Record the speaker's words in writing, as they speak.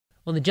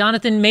Well, the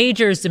Jonathan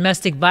Majors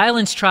domestic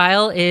violence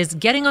trial is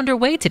getting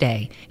underway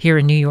today here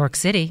in New York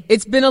City.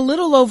 It's been a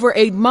little over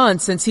 8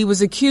 months since he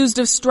was accused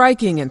of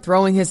striking and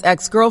throwing his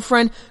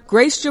ex-girlfriend,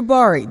 Grace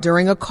Jabari,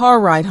 during a car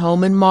ride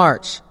home in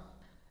March.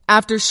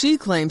 After she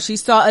claimed she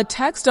saw a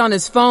text on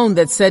his phone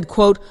that said,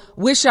 quote,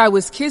 "Wish I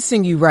was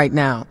kissing you right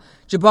now."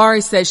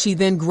 Jabari says she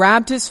then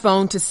grabbed his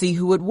phone to see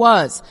who it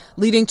was,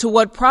 leading to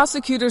what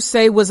prosecutors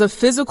say was a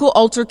physical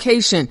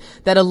altercation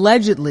that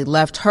allegedly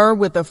left her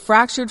with a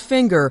fractured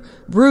finger,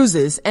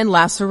 bruises, and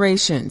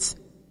lacerations.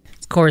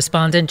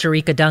 Correspondent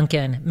Jerika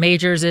Duncan.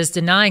 Majors is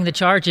denying the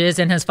charges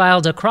and has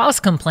filed a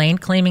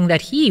cross-complaint claiming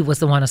that he was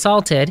the one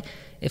assaulted.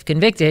 If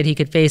convicted, he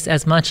could face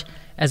as much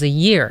as a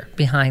year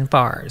behind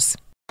bars.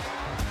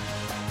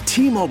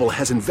 T-Mobile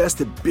has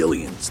invested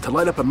billions to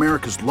light up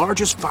America's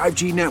largest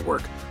 5G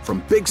network,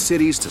 from big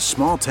cities to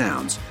small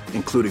towns,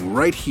 including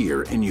right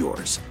here in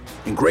yours.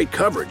 And great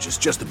coverage is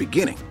just the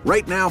beginning.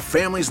 Right now,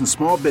 families and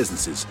small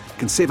businesses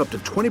can save up to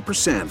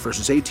 20%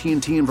 versus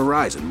AT&T and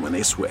Verizon when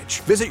they switch.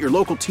 Visit your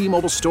local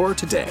T-Mobile store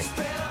today.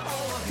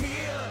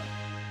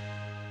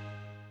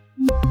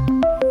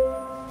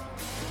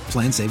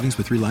 Plan savings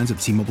with 3 lines of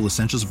T-Mobile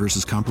Essentials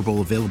versus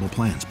comparable available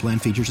plans. Plan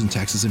features and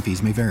taxes and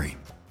fees may vary.